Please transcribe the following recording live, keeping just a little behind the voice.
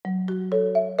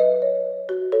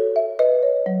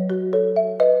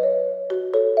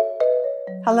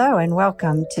Hello and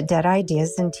welcome to Dead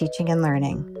Ideas in Teaching and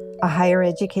Learning, a higher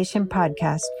education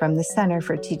podcast from the Center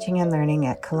for Teaching and Learning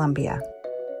at Columbia.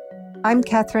 I'm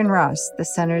Catherine Ross, the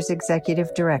Center's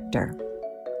Executive Director.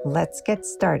 Let's get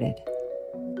started.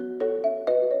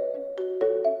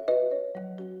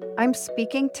 I'm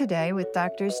speaking today with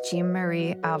Drs.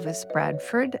 Jean-Marie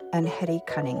Alves-Bradford and Hetty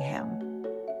Cunningham.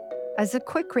 As a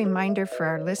quick reminder for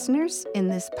our listeners, in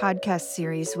this podcast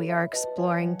series, we are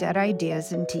exploring dead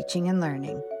ideas in teaching and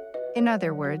learning. In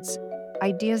other words,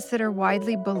 ideas that are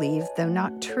widely believed, though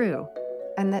not true,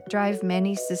 and that drive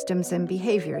many systems and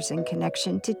behaviors in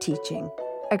connection to teaching,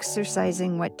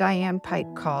 exercising what Diane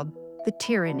Pike called the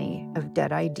tyranny of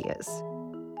dead ideas.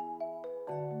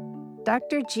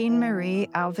 Dr. Jean-Marie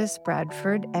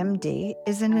Alves-Bradford, MD,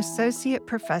 is an associate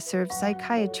professor of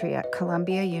psychiatry at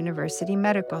Columbia University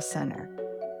Medical Center,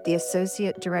 the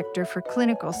associate director for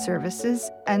clinical services,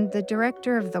 and the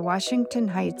director of the Washington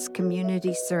Heights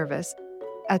Community Service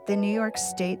at the New York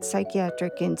State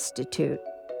Psychiatric Institute,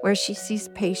 where she sees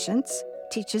patients,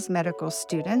 teaches medical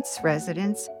students,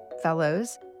 residents,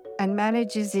 fellows, and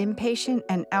manages inpatient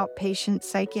and outpatient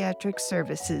psychiatric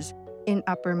services in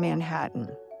Upper Manhattan.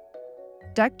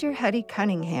 Dr. Hetty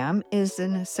Cunningham is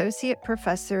an associate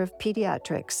professor of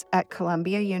pediatrics at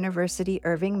Columbia University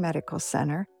Irving Medical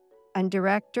Center and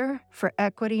director for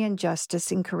equity and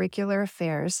justice in curricular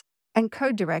affairs and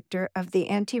co-director of the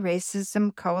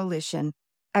Anti-Racism Coalition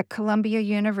at Columbia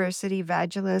University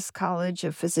Vagelos College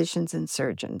of Physicians and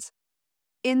Surgeons.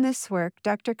 In this work,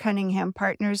 Dr. Cunningham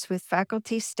partners with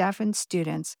faculty, staff, and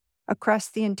students across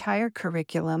the entire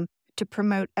curriculum to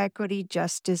promote equity,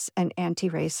 justice, and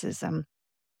anti-racism.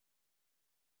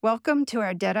 Welcome to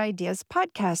our Dead Ideas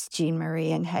podcast,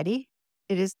 Jean-Marie and Hetty.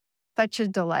 It is such a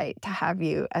delight to have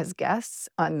you as guests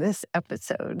on this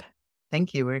episode.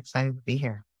 Thank you. We're excited to be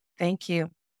here. Thank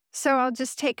you. So I'll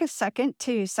just take a second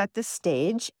to set the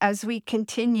stage as we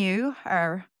continue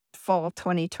our fall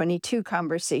 2022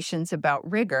 conversations about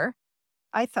rigor.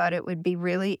 I thought it would be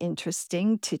really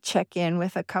interesting to check in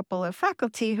with a couple of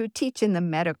faculty who teach in the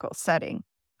medical setting,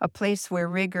 a place where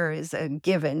rigor is a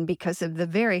given because of the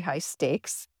very high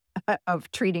stakes of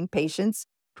treating patients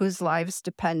whose lives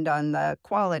depend on the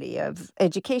quality of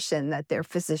education that their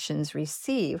physicians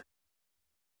receive.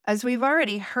 As we've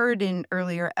already heard in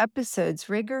earlier episodes,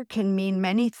 rigor can mean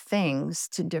many things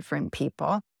to different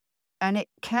people, and it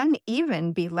can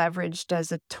even be leveraged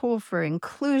as a tool for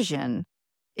inclusion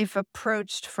if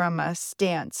approached from a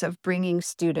stance of bringing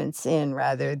students in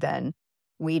rather than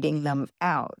weeding them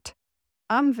out.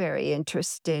 I'm very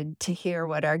interested to hear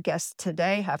what our guests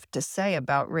today have to say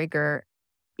about rigor,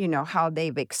 how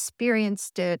they've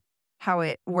experienced it, how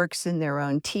it works in their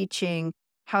own teaching,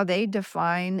 how they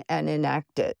define and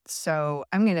enact it. So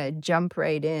I'm going to jump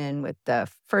right in with the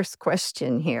first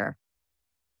question here.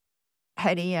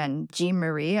 Hetty and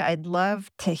Jean-Marie, I'd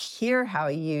love to hear how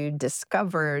you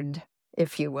discovered,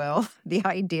 if you will, the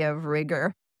idea of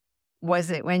rigor.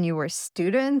 Was it when you were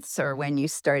students or when you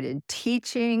started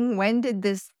teaching? When did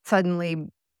this suddenly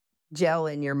gel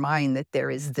in your mind that there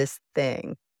is this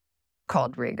thing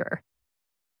called rigor?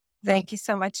 Thank you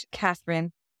so much,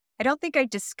 Catherine. I don't think I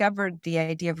discovered the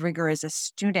idea of rigor as a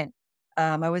student.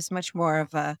 I was much more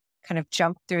of a kind of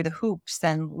jump through the hoops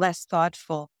and less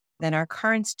thoughtful than our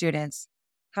current students.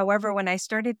 However, when I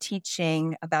started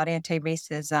teaching about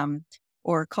anti-racism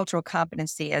or cultural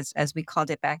competency, as we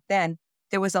called it back then,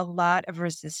 there was a lot of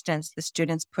resistance. The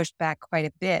students pushed back quite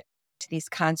a bit to these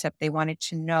concepts. They wanted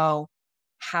to know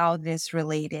how this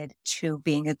related to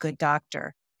being a good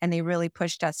doctor. And they really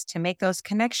pushed us to make those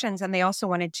connections. And they also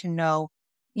wanted to know,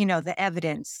 the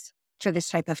evidence for this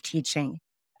type of teaching.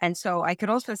 And so I could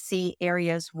also see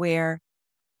areas where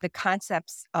the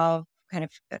concepts of kind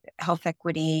of health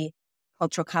equity,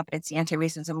 cultural competency,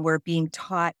 anti-racism were being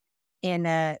taught in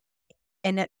an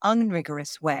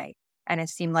unrigorous way. And it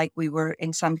seemed like we were,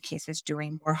 in some cases,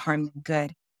 doing more harm than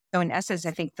good. So in essence,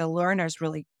 I think the learners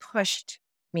really pushed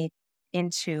me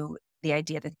into the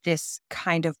idea that this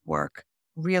kind of work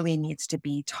really needs to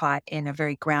be taught in a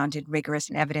very grounded, rigorous,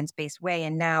 and evidence-based way.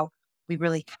 And now we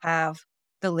really have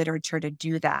the literature to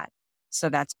do that. So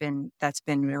that's been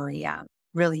really,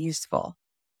 really useful.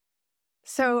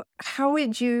 So how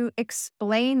would you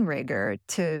explain rigor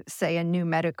to, say, a new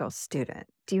medical student?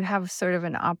 Do you have sort of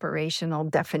an operational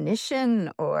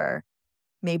definition or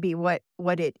maybe what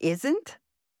it isn't?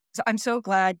 So I'm so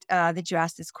glad that you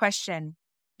asked this question,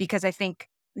 because I think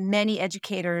many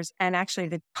educators and actually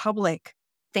the public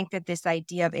think that this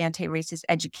idea of anti-racist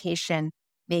education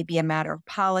may be a matter of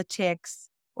politics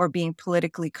or being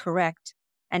politically correct.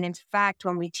 And in fact,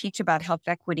 when we teach about health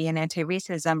equity and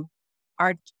anti-racism,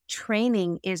 our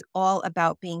training is all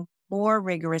about being more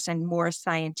rigorous and more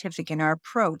scientific in our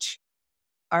approach.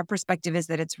 Our perspective is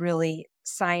that it's really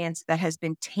science that has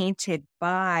been tainted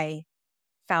by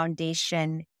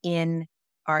foundation in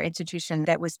our institution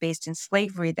that was based in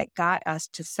slavery that got us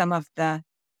to some of the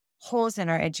holes in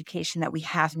our education that we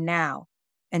have now.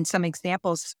 And some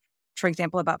examples, for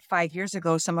example, about 5 years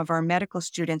ago, some of our medical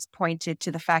students pointed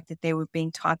to the fact that they were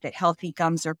being taught that healthy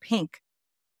gums are pink.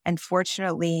 And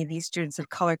fortunately, these students of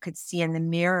color could see in the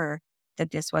mirror that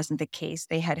this wasn't the case.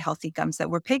 They had healthy gums that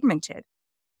were pigmented.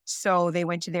 So they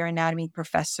went to their anatomy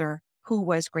professor, who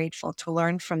was grateful to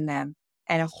learn from them.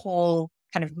 And a whole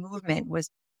kind of movement was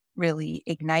really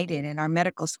ignited in our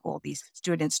medical school. These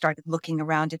students started looking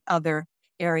around at other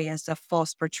areas of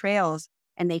false portrayals,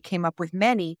 and they came up with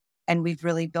many. And we've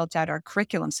really built out our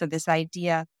curriculum. So this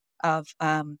idea of,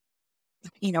 that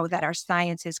our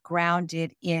science is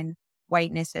grounded in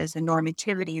whiteness as a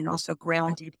normativity and also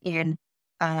grounded in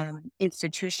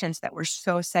institutions that were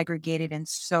so segregated and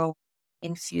so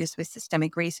infused with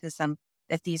systemic racism,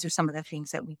 that these are some of the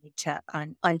things that we need to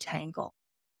untangle.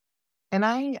 And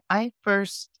I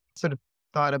first sort of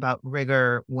thought about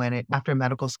rigor after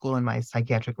medical school in my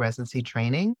psychiatric residency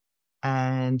training.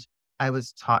 And I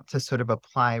was taught to sort of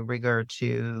apply rigor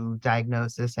to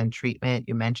diagnosis and treatment.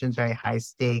 You mentioned very high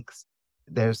stakes.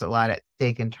 There's a lot at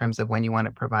stake in terms of when you want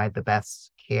to provide the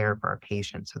best care for a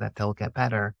patient so that they'll get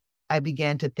better. I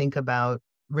began to think about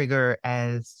rigor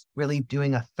as really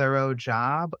doing a thorough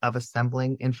job of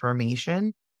assembling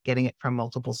information, getting it from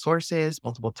multiple sources,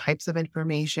 multiple types of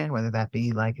information, whether that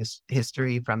be like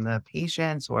history from the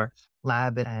patients or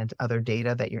lab and other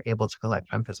data that you're able to collect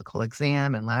from physical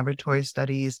exam and laboratory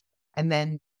studies, and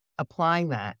then applying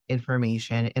that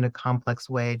information in a complex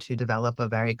way to develop a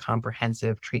very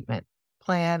comprehensive treatment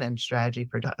plan and strategy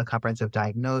for a comprehensive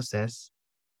diagnosis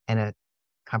and a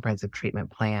comprehensive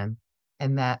treatment plan.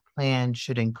 And that plan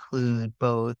should include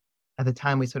both, at the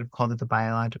time we sort of called it the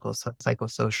biological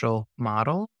psychosocial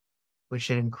model, which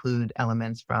should include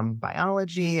elements from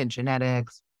biology and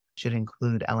genetics, should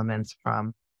include elements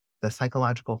from the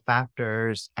psychological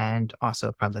factors and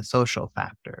also from the social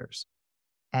factors.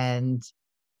 And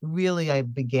really, I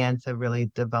began to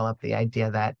really develop the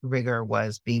idea that rigor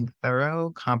was being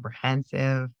thorough,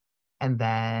 comprehensive, and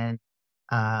then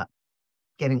uh,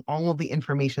 getting all of the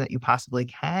information that you possibly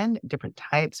can, different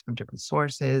types from different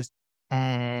sources,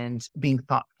 and being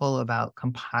thoughtful about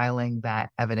compiling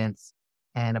that evidence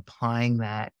and applying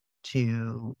that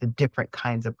to the different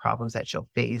kinds of problems that you'll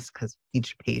face, because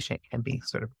each patient can be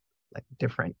sort of like a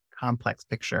different complex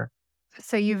picture.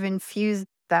 So you've infused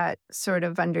that sort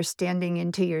of understanding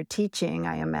into your teaching,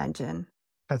 I imagine.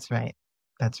 That's right.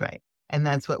 That's right. And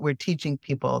that's what we're teaching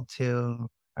people to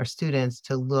our students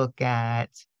to look at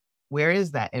where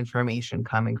is that information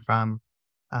coming from?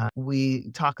 We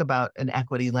talk about an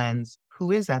equity lens.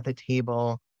 Who is at the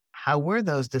table? How were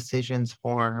those decisions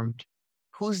formed?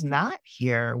 Who's not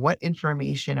here? What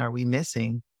information are we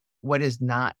missing? What is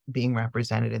not being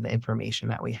represented in the information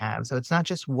that we have? So it's not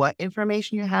just what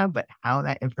information you have, but how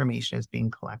that information is being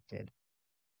collected.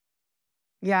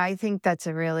 Yeah, I think that's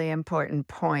a really important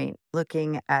point,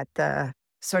 looking at the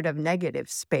sort of negative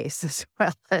space as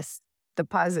well as the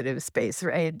positive space,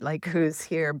 right? Like who's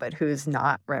here, but who's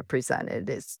not represented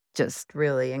is just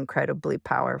really incredibly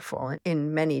powerful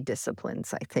in many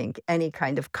disciplines, I think, any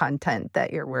kind of content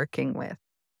that you're working with.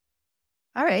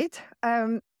 All right.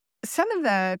 Some of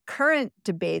the current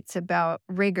debates about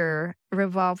rigor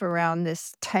revolve around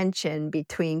this tension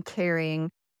between caring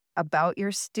about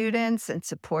your students and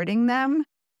supporting them,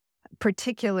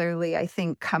 particularly, I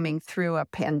think, coming through a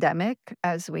pandemic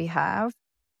as we have,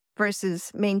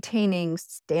 versus maintaining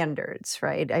standards,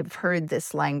 right? I've heard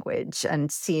this language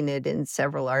and seen it in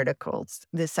several articles,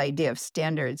 this idea of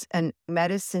standards, and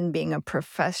medicine being a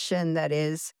profession that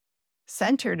is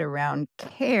centered around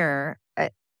care.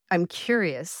 I'm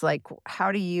curious, like,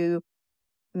 how do you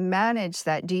manage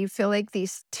that? Do you feel like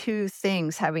these two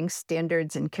things, having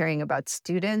standards and caring about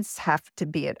students, have to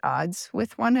be at odds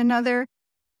with one another?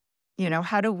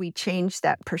 How do we change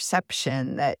that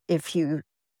perception that if you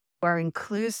are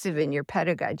inclusive in your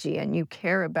pedagogy and you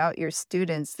care about your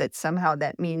students, that somehow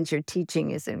that means your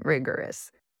teaching isn't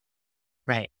rigorous?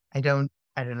 Right. I don't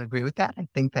agree with that. I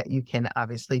think that you can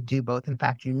obviously do both. In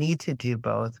fact, you need to do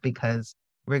both because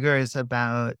rigor is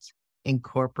about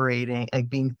incorporating, like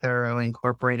being thorough,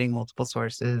 incorporating multiple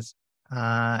sources,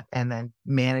 and then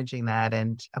managing that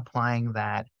and applying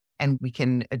that. And we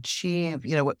can achieve,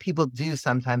 what people do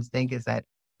sometimes think is that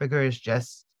rigor is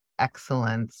just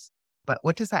excellence. But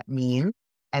what does that mean?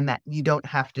 And that you don't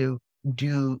have to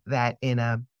do that in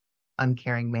a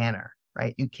uncaring manner.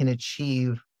 right? You can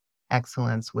achieve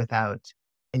excellence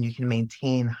and you can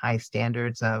maintain high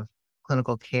standards of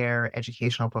clinical care,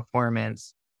 educational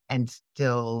performance, and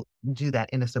still do that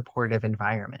in a supportive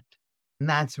environment. And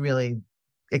that's really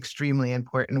extremely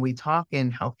important. We talk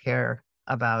in healthcare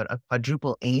about a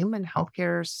quadruple aim in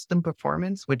healthcare system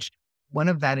performance, which one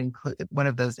of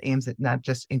those aims that not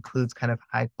just includes kind of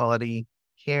high quality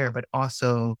care, but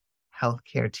also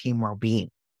healthcare team well-being.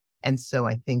 And so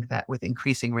I think that with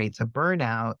increasing rates of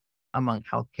burnout among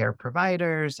healthcare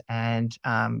providers and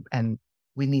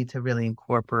we need to really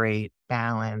incorporate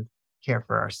balance, care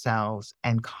for ourselves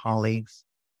and colleagues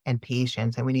and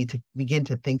patients. And we need to begin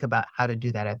to think about how to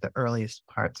do that at the earliest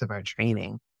parts of our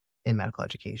training in medical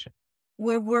education.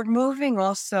 We're moving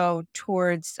also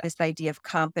towards this idea of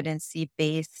competency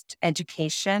based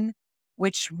education,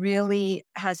 which really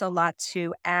has a lot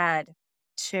to add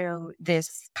to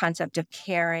this concept of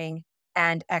caring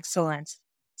and excellence.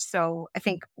 So I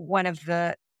think one of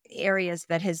the areas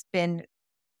that has been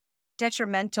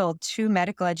detrimental to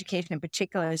medical education in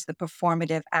particular is the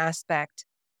performative aspect.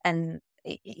 And,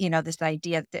 this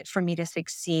idea that for me to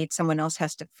succeed, someone else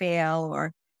has to fail,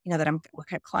 or, that I'm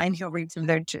climbing over each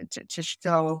other to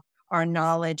show our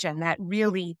knowledge. And that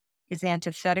really is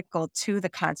antithetical to the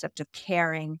concept of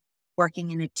caring,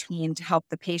 working in a team to help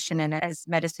the patient. And as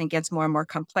medicine gets more and more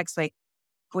complex, like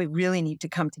we really need to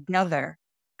come together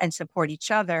and support each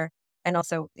other and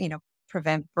also,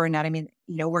 prevent burnout. I mean,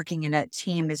 working in a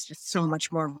team is just so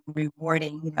much more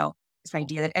rewarding, this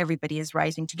idea that everybody is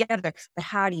rising together. But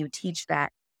how do you teach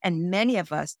that? And many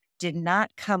of us did not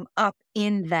come up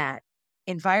in that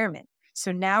environment.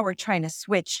 So now we're trying to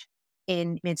switch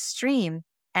in midstream.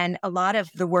 And a lot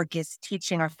of the work is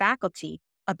teaching our faculty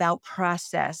about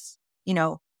process.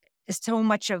 So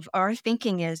much of our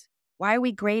thinking is, why are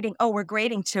we grading? Oh, we're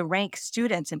grading to rank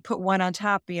students and put one on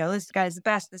top. This guy's the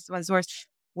best, this one's worst.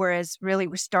 Whereas really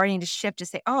we're starting to shift to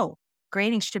say, oh,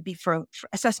 grading should be for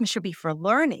assessment should be for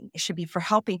learning. It should be for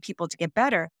helping people to get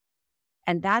better.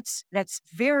 And that's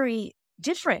very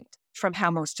different from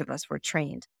how most of us were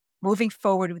trained. Moving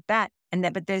forward with that.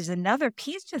 But there's another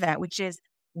piece to that, which is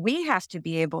we have to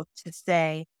be able to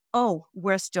say, oh,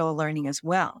 we're still learning as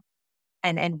well.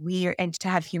 And to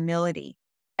have humility.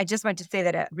 I just want to say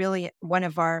that really one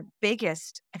of our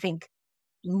biggest, I think,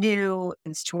 new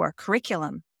things to our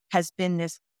curriculum has been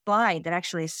this slide that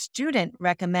actually a student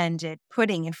recommended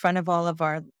putting in front of all of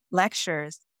our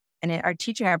lectures and in our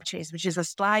teaching opportunities, which is a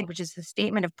slide, which is a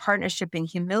statement of partnership and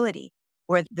humility,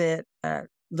 where the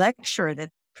lecturer, the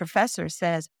professor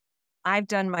says, I've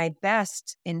done my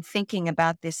best in thinking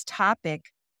about this topic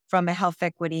from a health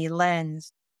equity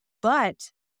lens,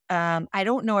 but I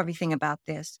don't know everything about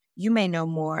this. You may know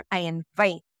more. I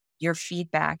invite your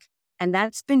feedback. And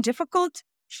that's been difficult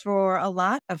for a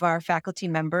lot of our faculty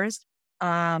members.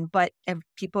 But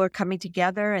people are coming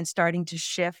together and starting to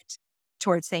shift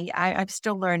towards saying, I'm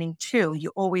still learning too.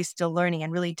 You're always still learning,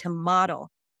 and really to model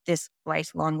this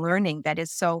lifelong learning that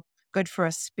is so good for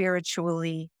us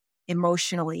spiritually,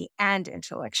 emotionally, and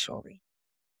intellectually.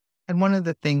 And one of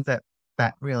the things that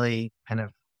really kind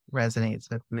of resonates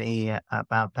with me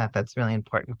about that's really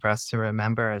important for us to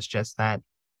remember is just that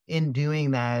in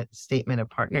doing that statement of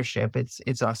partnership,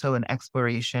 it's also an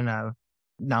exploration of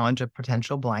knowledge of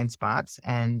potential blind spots.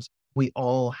 And we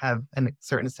all have a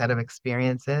certain set of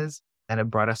experiences that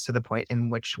have brought us to the point in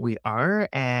which we are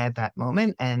at that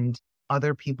moment. And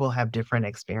other people have different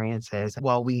experiences.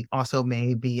 While we also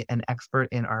may be an expert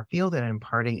in our field and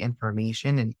imparting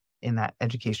information and in that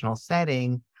educational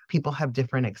setting, people have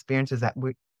different experiences that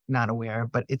we're not aware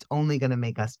of, but it's only going to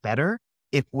make us better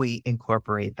if we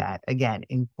incorporate that. Again,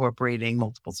 incorporating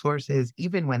multiple sources,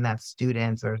 even when that's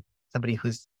students or somebody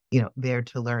who's, there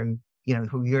to learn,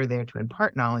 who you're there to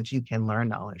impart knowledge, you can learn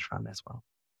knowledge from as well.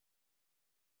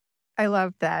 I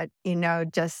love that,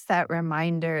 just that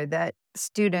reminder that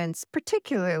students,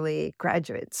 particularly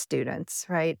graduate students,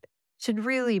 right, should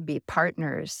really be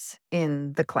partners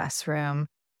in the classroom,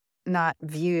 not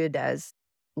viewed as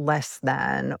less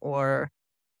than or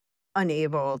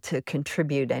unable to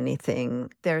contribute anything.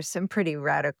 There's some pretty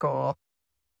radical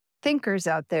thinkers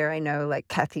out there. I know, like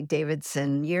Kathy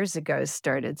Davidson years ago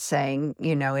started saying,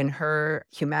 in her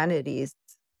humanities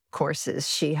courses,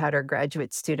 she had her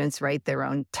graduate students write their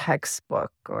own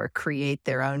textbook or create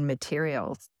their own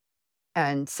materials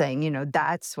and saying,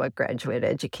 that's what graduate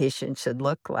education should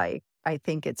look like. I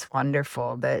think it's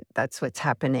wonderful that that's what's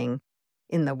happening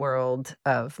in the world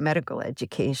of medical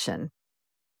education.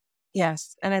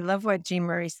 Yes. And I love what Jean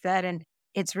Marie said. And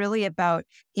it's really about,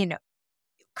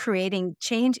 creating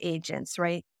change agents,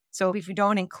 right? So if you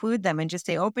don't include them and just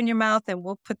say, open your mouth and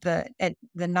we'll put the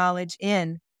knowledge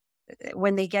in,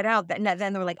 when they get out, then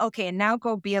they're like, okay, and now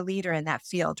go be a leader in that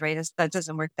field, right? That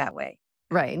doesn't work that way.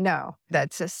 Right. No,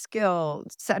 that's a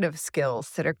set of skills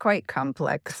that are quite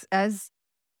complex, as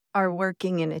are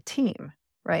working in a team,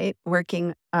 right?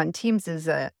 Working on teams is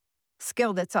a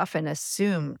skill that's often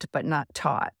assumed but not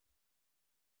taught.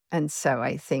 And so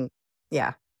I think,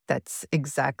 yeah, that's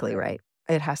exactly right.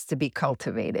 It has to be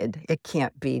cultivated, it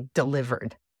can't be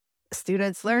delivered.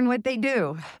 Students learn what they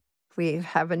do. We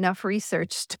have enough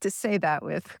research to say that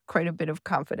with quite a bit of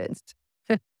confidence.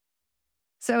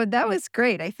 So that was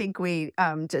great. I think we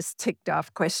just ticked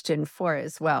off question 4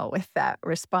 as well with that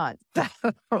response,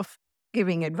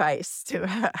 giving advice to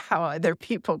how other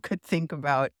people could think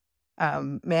about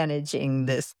managing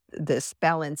this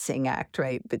balancing act,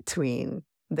 right, between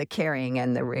the caring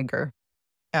and the rigor,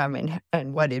 and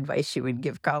what advice you would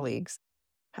give colleagues.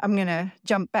 I'm going to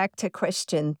jump back to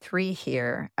question 3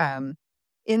 here.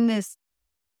 In this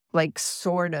like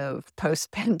sort of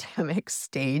post-pandemic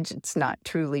stage, it's not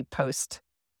truly post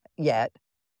yet.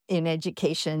 In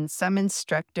education, some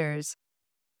instructors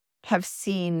have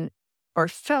seen or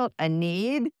felt a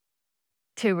need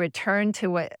to return to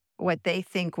what they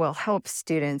think will help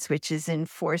students, which is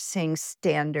enforcing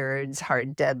standards,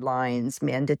 hard deadlines,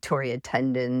 mandatory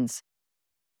attendance,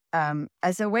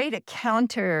 as a way to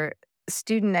counter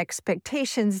student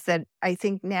expectations that I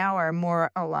think now are more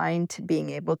aligned to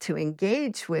being able to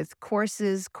engage with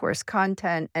courses, course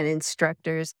content, and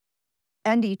instructors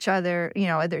and each other,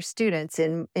 other students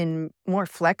in more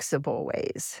flexible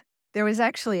ways. There was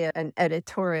actually an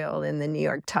editorial in the New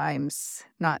York Times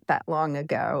not that long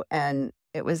ago, and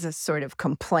it was a sort of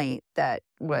complaint that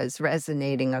was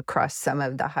resonating across some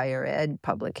of the higher ed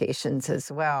publications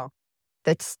as well,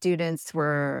 that students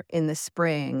were in the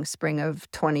spring of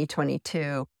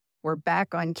 2022, were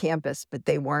back on campus, but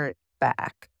they weren't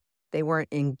back. They weren't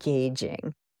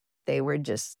engaging. They were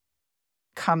just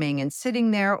coming and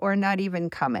sitting there or not even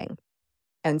coming.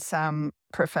 And some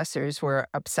professors were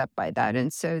upset by that.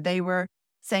 And so they were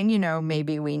saying,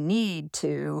 maybe we need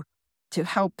to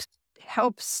help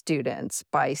students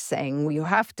by saying, well, you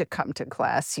have to come to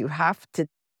class, you have to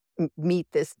meet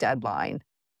this deadline,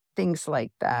 things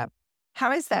like that.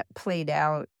 How has that played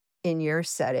out in your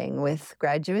setting with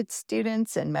graduate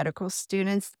students and medical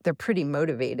students? They're pretty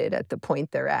motivated at the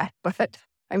point they're at, but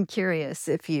I'm curious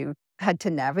if you had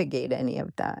to navigate any of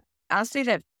that. I'll say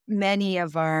that many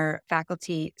of our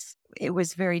faculty, it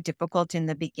was very difficult in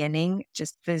the beginning,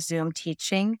 just the Zoom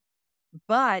teaching.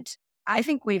 But I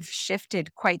think we've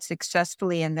shifted quite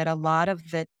successfully in that a lot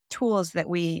of the tools that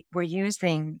we were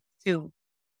using to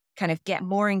kind of get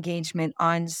more engagement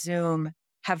on Zoom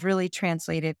have really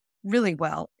translated really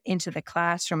well into the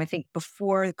classroom. I think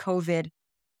before COVID,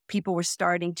 people were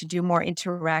starting to do more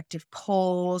interactive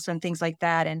polls and things like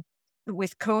that. And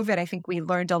with COVID, I think we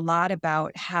learned a lot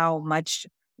about how much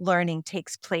learning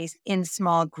takes place in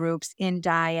small groups, in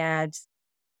dyads.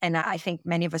 And I think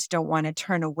many of us don't want to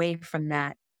turn away from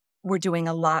that. We're doing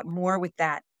a lot more with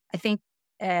that. I think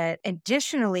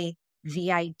additionally,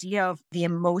 the idea of the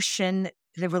emotion,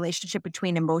 the relationship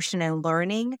between emotion and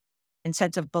learning and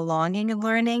sense of belonging and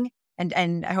learning.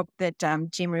 And I hope that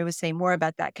Jean Marie will say more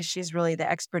about that because she's really the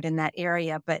expert in that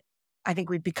area. But I think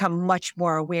we've become much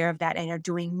more aware of that and are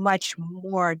doing much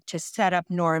more to set up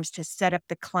norms, to set up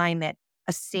the climate,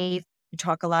 a safe. We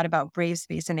talk a lot about brave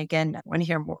space. And again, I want to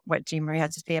hear more what Jean Marie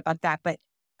has to say about that. But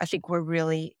I think we're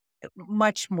really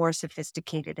much more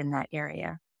sophisticated in that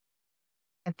area.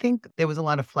 I think there was a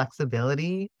lot of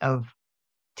flexibility of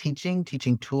teaching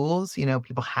tools.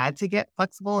 People had to get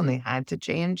flexible and they had to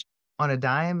change on a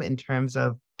dime in terms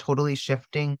of totally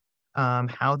shifting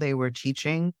how they were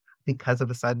teaching because of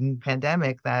a sudden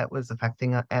pandemic that was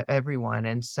affecting everyone.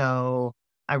 And so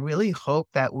I really hope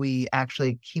that we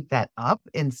actually keep that up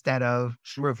instead of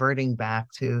reverting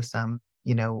back to some,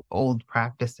 old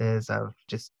practices of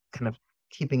just kind of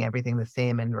keeping everything the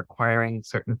same and requiring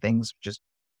certain things just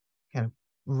kind of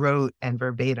rote and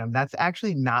verbatim. That's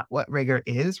actually not what rigor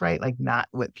is, right? Like not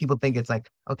what people think it's like,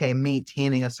 okay,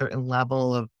 maintaining a certain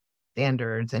level of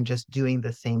standards and just doing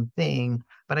the same thing.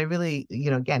 But I really,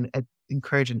 again,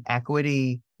 encourage an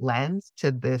equity lens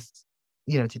to this,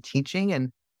 to teaching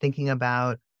and thinking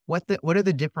about what are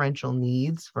the differential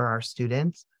needs for our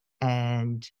students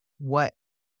and what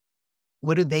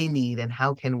do they need and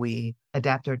how can we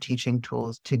adapt our teaching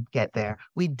tools to get there?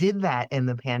 We did that in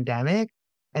the pandemic.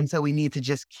 And so we need to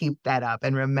just keep that up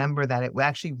and remember that it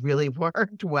actually really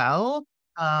worked well.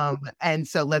 And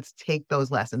so let's take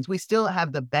those lessons. We still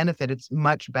have the benefit. It's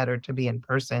much better to be in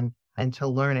person and to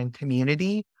learn in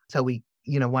community. So we,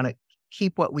 want to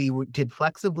keep what we did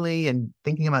flexibly and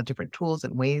thinking about different tools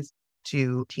and ways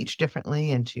to teach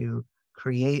differently and to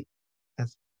create,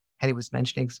 as Hetty was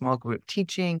mentioning, small group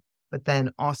teaching, but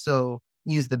then also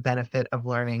use the benefit of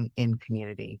learning in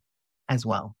community as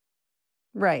well.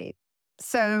 Right.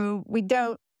 So we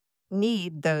don't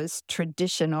need those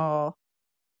traditional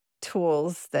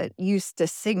tools that used to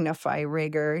signify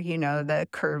rigor, the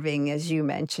curving, as you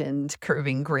mentioned,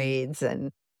 curving grades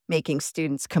and making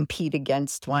students compete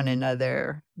against one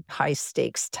another, high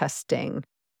stakes testing.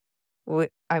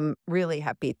 I'm really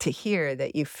happy to hear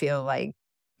that you feel like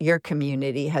your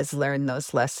community has learned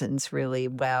those lessons really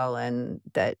well and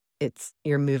that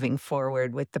you're moving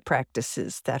forward with the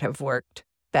practices that have worked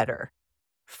better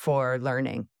for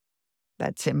learning.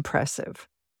 That's impressive.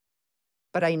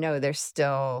 But I know there's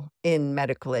still, in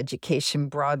medical education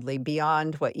broadly,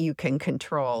 beyond what you can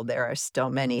control, there are still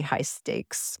many high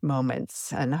stakes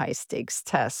moments and high stakes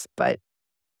tests. But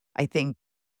I think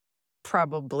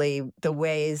probably the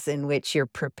ways in which you're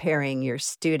preparing your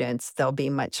students, they'll be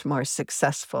much more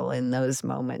successful in those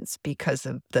moments because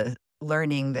of the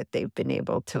learning that they've been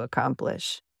able to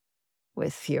accomplish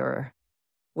with your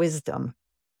wisdom.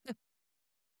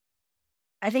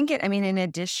 I think in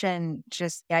addition,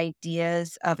 just the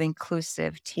ideas of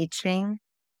inclusive teaching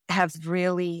have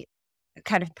really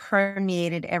kind of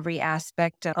permeated every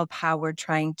aspect of how we're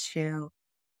trying to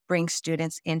bring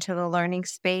students into the learning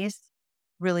space,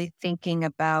 really thinking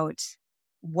about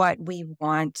what we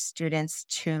want students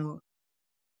to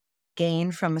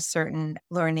gain from a certain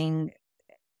learning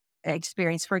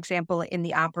experience. For example, in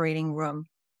the operating room,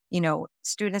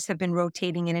 students have been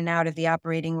rotating in and out of the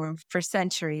operating room for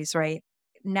centuries, right?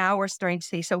 Now we're starting to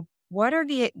see, so what are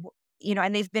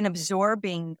and they've been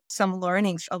absorbing some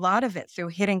learnings, a lot of it through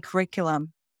hidden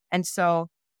curriculum. And so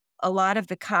a lot of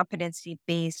the competency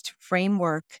based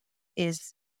framework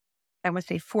is, I would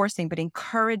say forcing, but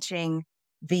encouraging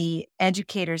the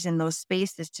educators in those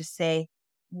spaces to say,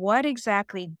 what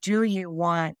exactly do you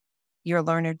want your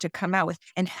learner to come out with?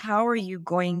 And how are you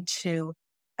going to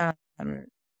um,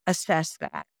 assess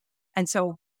that? And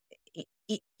so,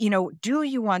 do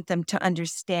you want them to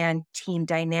understand team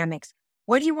dynamics?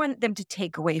 What do you want them to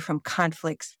take away from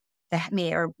conflicts that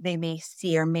they may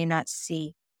see or may not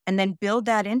see? And then build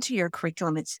that into your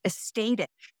curriculum. It's stated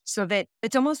so that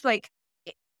it's almost like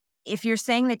if you're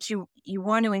saying that you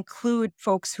want to include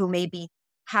folks who maybe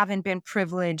haven't been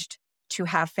privileged to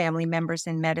have family members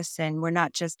in medicine, we're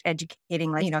not just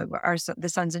educating the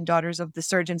sons and daughters of the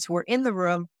surgeons who are in the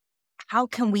room. How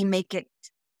can we make it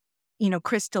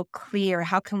crystal clear?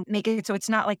 How can we make it so it's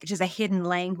not like just a hidden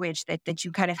language that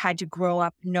you kind of had to grow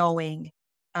up knowing,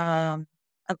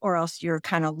 or else you're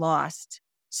kind of lost.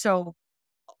 So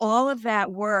all of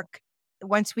that work,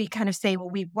 once we kind of say, well,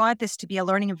 we want this to be a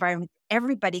learning environment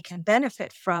everybody can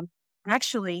benefit from,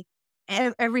 actually,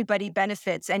 everybody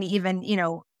benefits. And even,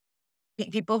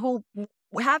 people who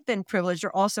have been privileged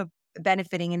are also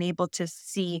benefiting and able to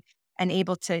see and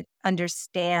able to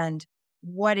understand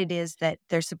what it is that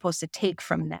they're supposed to take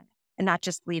from that and not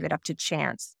just leave it up to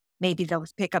chance. Maybe they'll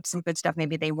pick up some good stuff,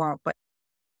 maybe they won't,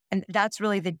 and that's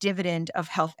really the dividend of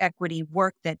health equity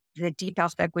work, that the deep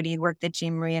health equity work that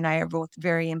Jean Marie and I are both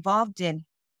very involved in,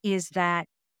 is that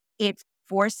it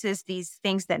forces these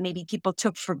things that maybe people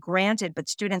took for granted, but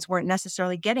students weren't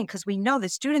necessarily getting, because we know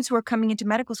that students who are coming into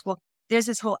medical school, there's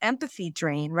this whole empathy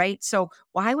drain, right? So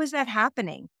why was that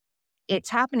happening? It's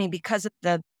happening because of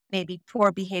the maybe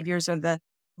poor behaviors or the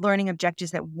learning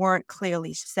objectives that weren't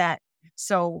clearly set.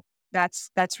 So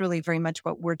that's really very much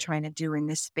what we're trying to do in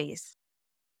this space.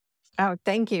 Oh,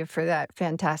 thank you for that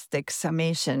fantastic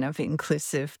summation of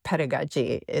inclusive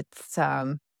pedagogy. It's,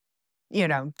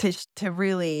 to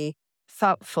really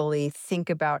thoughtfully think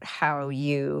about how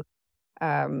you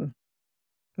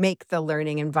make the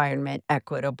learning environment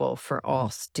equitable for all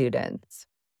students.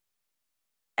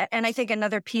 And I think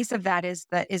another piece of that is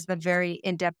the very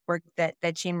in-depth work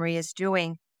that Jean Marie is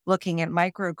doing, looking at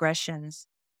microaggressions.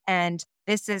 And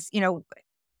this is,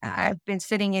 I've been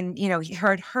sitting in,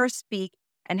 heard her speak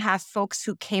and have folks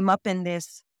who came up in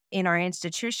this in our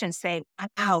institution say,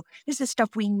 wow, this is stuff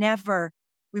we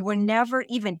were never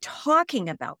even talking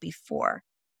about before.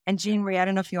 And Jean Marie, I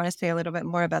don't know if you want to say a little bit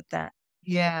more about that.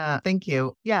 Yeah, thank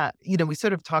you. Yeah, we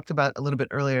sort of talked about a little bit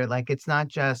earlier, like it's not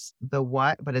just the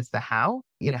what, but it's the how.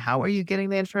 How are you getting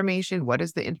the information? What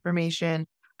is the information?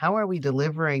 How are we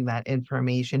delivering that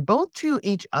information, both to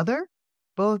each other,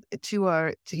 both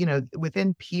to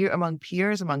within among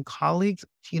peers, among colleagues,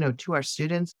 to our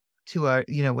students, to our,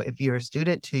 if you're a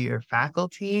student, to your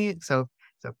faculty. So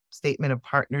it's a statement of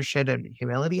partnership and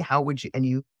humility. How would you, and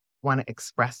you want to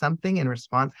express something in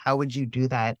response, how would you do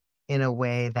that in a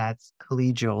way that's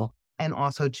collegial, and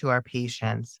also to our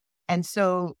patients? And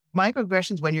so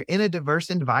microaggressions, when you're in a diverse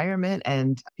environment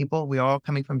and people, we all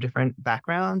coming from different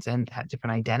backgrounds and have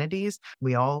different identities,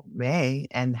 we all may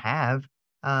and have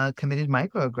committed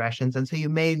microaggressions. And so you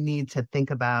may need to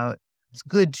think about, it's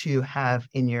good to have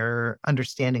in your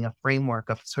understanding a framework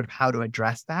of sort of how to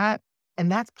address that.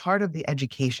 And that's part of the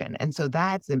education. And so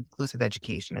that's inclusive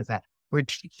education, is that we're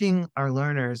teaching our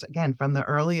learners, again, from the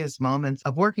earliest moments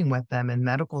of working with them in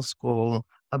medical school,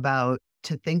 about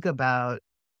to think about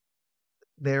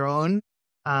their own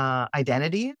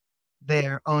identity,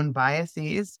 their own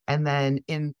biases, and then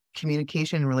in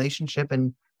communication, relationship,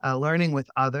 and learning with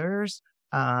others,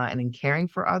 and in caring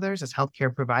for others as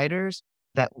healthcare providers,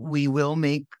 that we will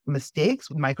make mistakes.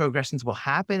 Microaggressions will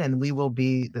happen, and we will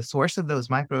be the source of those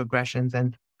microaggressions.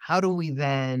 And how do we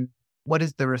then? What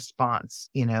is the response?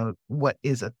 What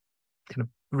is a kind of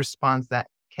response that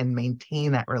can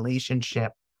maintain that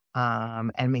relationship,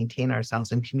 and maintain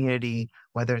ourselves in community,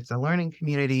 whether it's the learning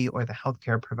community or the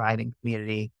healthcare providing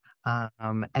community.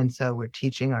 And so we're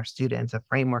teaching our students a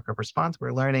framework of response.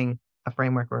 We're learning a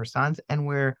framework of response, and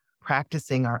we're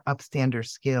practicing our upstander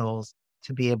skills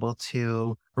to be able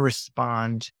to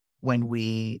respond when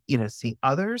we, see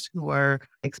others who are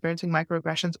experiencing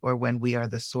microaggressions, or when we are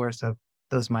the source of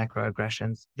those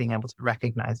microaggressions, being able to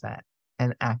recognize that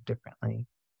and act differently,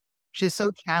 which is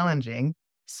so challenging,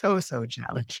 so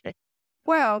challenging.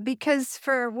 Well, because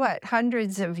for what,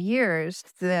 hundreds of years,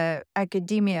 the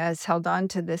academia has held on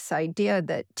to this idea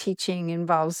that teaching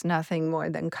involves nothing more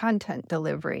than content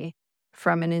delivery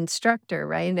from an instructor,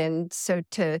 right? And so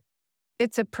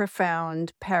it's a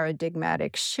profound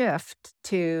paradigmatic shift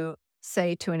to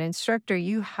say to an instructor,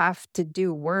 you have to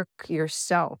do work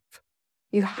yourself.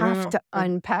 You have to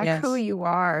unpack who Yes, you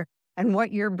are and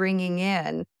what you're bringing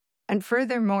in. And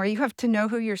furthermore, you have to know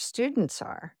who your students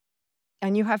are.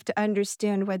 And you have to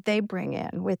understand what they bring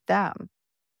in with them.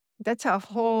 That's a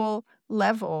whole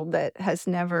level that has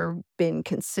never been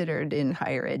considered in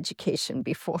higher education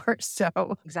before.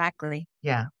 So, exactly.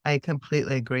 Yeah, I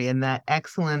completely agree. And that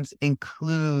excellence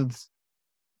includes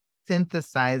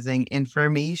synthesizing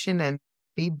information and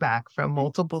feedback from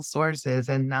multiple sources,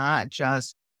 and not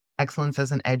just excellence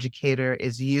as an educator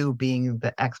is you being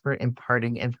the expert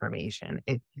imparting information.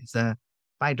 It is a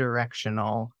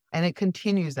bidirectional, and it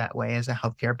continues that way as a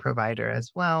healthcare provider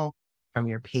as well, from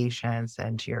your patients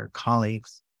and to your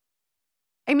colleagues.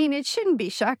 I mean, it shouldn't be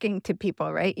shocking to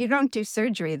people, right? You don't do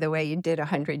surgery the way you did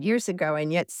 100 years ago,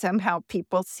 and yet somehow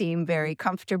people seem very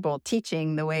comfortable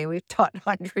teaching the way we've taught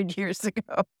 100 years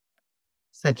ago.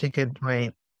 Such a good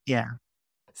point. Yeah.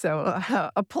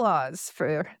 So, applause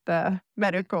for the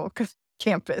medical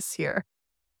campus here.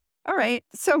 All right.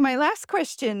 So, my last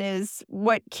question is,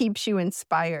 what keeps you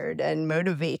inspired and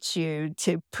motivates you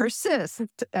to persist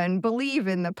and believe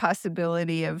in the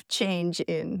possibility of change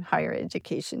in higher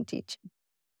education teaching?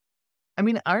 I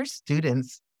mean, our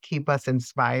students keep us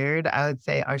inspired. I would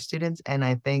say our students, and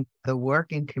I think the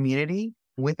work in community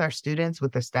with our students,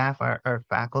 with the staff, our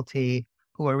faculty,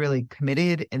 who are really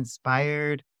committed,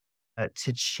 inspired,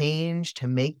 to change, to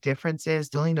make differences,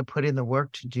 willing to put in the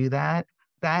work to do that.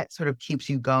 That sort of keeps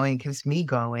you going, keeps me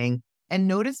going, and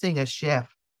noticing a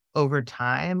shift over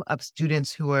time of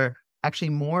students who are actually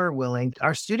more willing.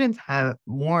 Our students have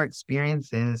more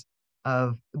experiences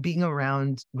of being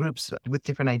around groups with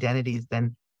different identities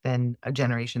than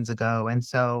generations ago. And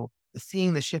so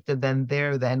seeing the shift of them,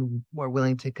 they're then more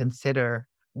willing to consider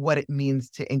what it means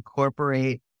to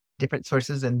incorporate different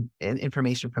sources and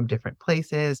information from different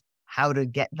places, how to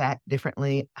get that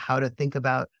differently, how to think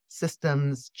about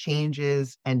systems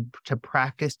changes, and to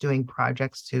practice doing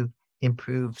projects to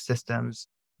improve systems,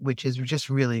 which is just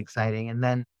really exciting. And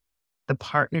then the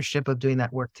partnership of doing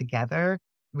that work together,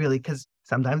 really, because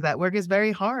sometimes that work is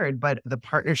very hard, but the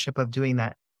partnership of doing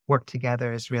that work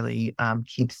together is really,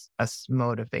 keeps us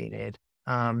motivated.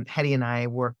 Hetty and I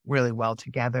work really well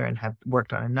together and have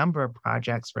worked on a number of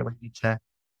projects related to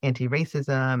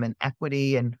anti-racism and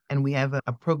equity. And we have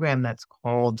a program that's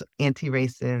called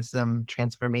Anti-Racism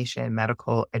Transformation in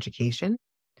Medical Education.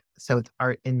 So it's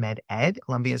art in med ed.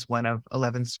 Columbia is one of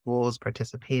 11 schools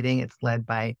participating. It's led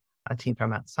by a team from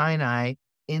Mount Sinai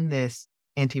in this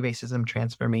anti-racism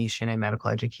transformation in medical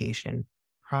education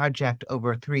project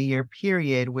over a 3-year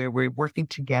period, where we're working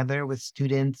together with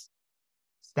students,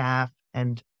 staff,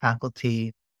 and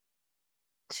faculty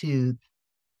to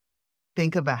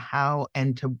think about how,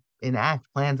 and to enact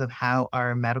plans of how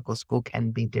our medical school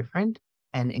can be different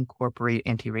and incorporate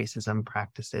anti-racism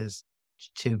practices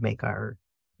to make our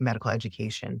medical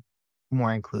education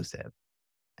more inclusive.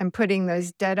 And putting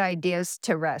those dead ideas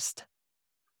to rest.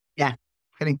 Yeah,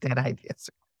 I think that idea.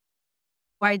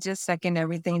 I just second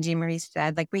everything Jean Marie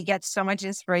said. Like, we get so much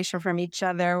inspiration from each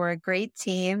other. We're a great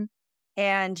team,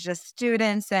 and just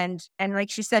students, and like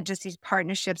she said, just these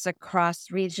partnerships across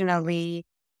regionally,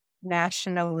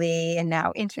 nationally, and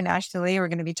now internationally. We're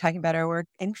going to be talking about our work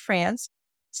in France.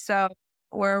 So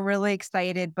we're really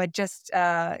excited, but just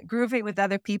grooving with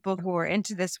other people who are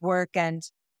into this work. And,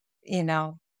 you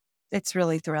know, it's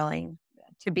really thrilling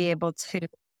to be able to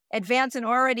advance in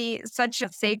already such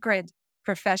a sacred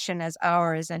profession as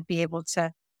ours, and be able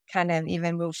to kind of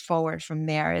even move forward from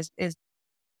there is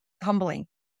humbling.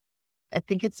 I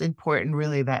think it's important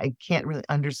really that I can't really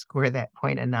underscore that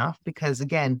point enough because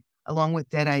again, along with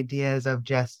dead ideas of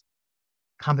just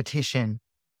competition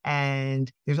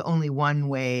and there's only one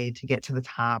way to get to the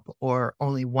top or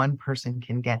only one person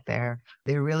can get there.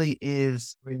 There really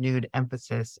is renewed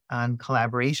emphasis on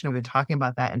collaboration. We've been talking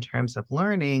about that in terms of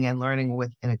learning and learning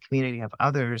within a community of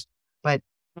others, but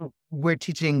we're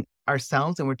teaching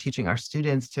ourselves and we're teaching our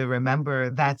students to remember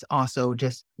that's also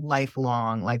just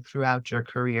lifelong, like throughout your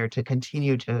career, to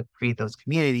continue to create those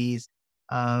communities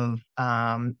of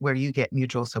where you get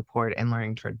mutual support and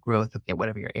learning toward growth of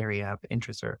whatever your area of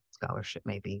interest or scholarship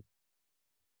may be.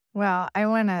 Well, I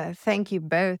want to thank you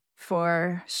both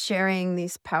for sharing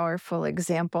these powerful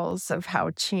examples of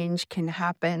how change can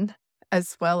happen,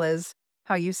 as well as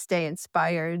how you stay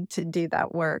inspired to do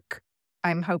that work.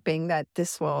 I'm hoping that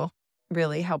this will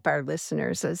really help our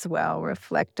listeners as well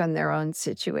reflect on their own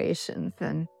situations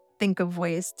and think of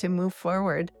ways to move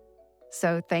forward.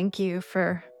 So thank you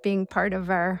for being part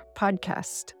of our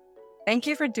podcast. Thank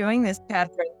you for doing this,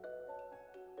 Catherine.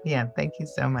 Yeah, thank you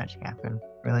so much, Catherine.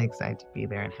 Really excited to be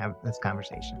there and have this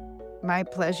conversation. My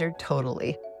pleasure,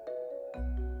 totally.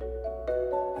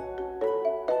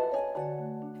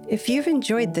 If you've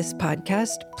enjoyed this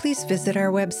podcast, please visit our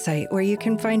website where you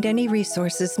can find any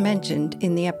resources mentioned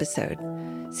in the episode,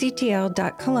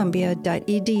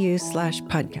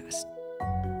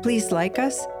 ctl.columbia.edu/podcast. Please like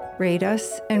us, rate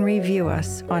us, and review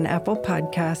us on Apple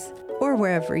Podcasts or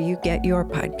wherever you get your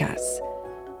podcasts.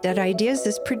 Dead Ideas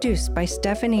is produced by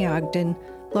Stephanie Ogden,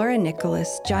 Laura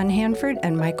Nicholas, John Hanford,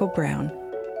 and Michael Brown.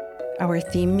 Our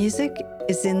theme music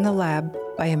is In the Lab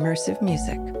by Immersive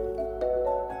Music.